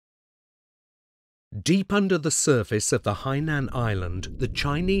Deep under the surface of the Hainan Island, the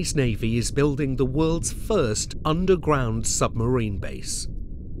Chinese Navy is building the world's first underground submarine base.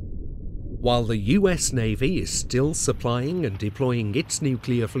 While the US Navy is still supplying and deploying its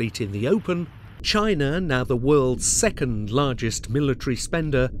nuclear fleet in the open, China, now the world's second largest military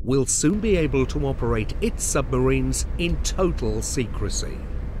spender, will soon be able to operate its submarines in total secrecy.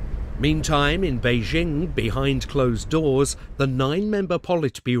 Meantime, in Beijing, behind closed doors, the 9-member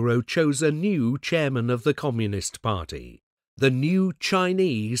Politburo chose a new chairman of the Communist Party, the new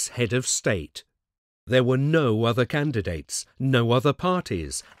Chinese head of state. There were no other candidates, no other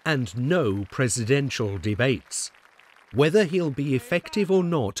parties, and no presidential debates. Whether he'll be effective or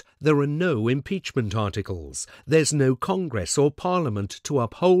not, there are no impeachment articles. There's no Congress or Parliament to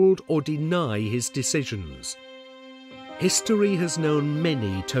uphold or deny his decisions. History has known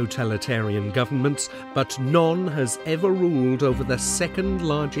many totalitarian governments, but none has ever ruled over the second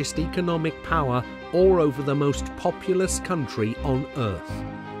largest economic power or over the most populous country on earth.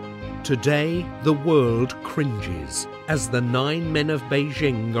 Today, the world cringes as the 9 men of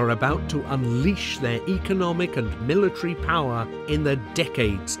Beijing are about to unleash their economic and military power in the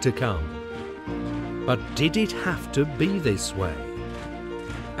decades to come. But did it have to be this way?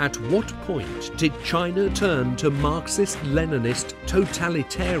 At what point did China turn to Marxist-Leninist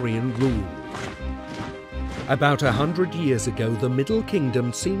totalitarian rule? About 100 years ago, the Middle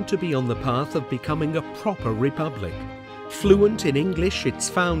Kingdom seemed to be on the path of becoming a proper republic. Fluent in English, its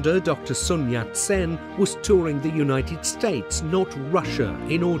founder, Dr. Sun Yat-sen, was touring the United States, not Russia,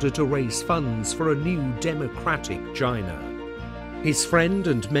 in order to raise funds for a new democratic China. His friend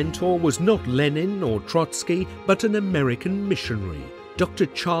and mentor was not Lenin or Trotsky, but an American missionary, Dr.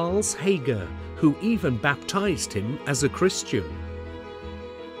 Charles Hager, who even baptized him as a Christian.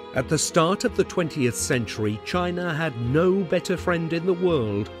 At the start of the 20th century, China had no better friend in the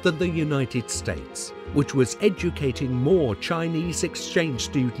world than the United States, which was educating more Chinese exchange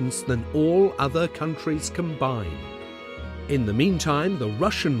students than all other countries combined. In the meantime, the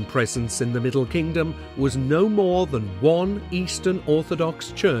Russian presence in the Middle Kingdom was no more than one Eastern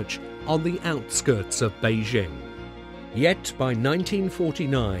Orthodox church on the outskirts of Beijing. Yet by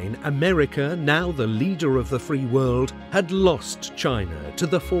 1949, America, now the leader of the free world, had lost China to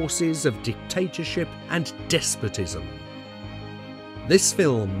the forces of dictatorship and despotism. This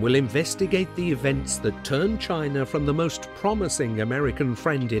film will investigate the events that turned China from the most promising American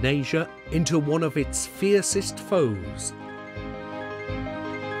friend in Asia into one of its fiercest foes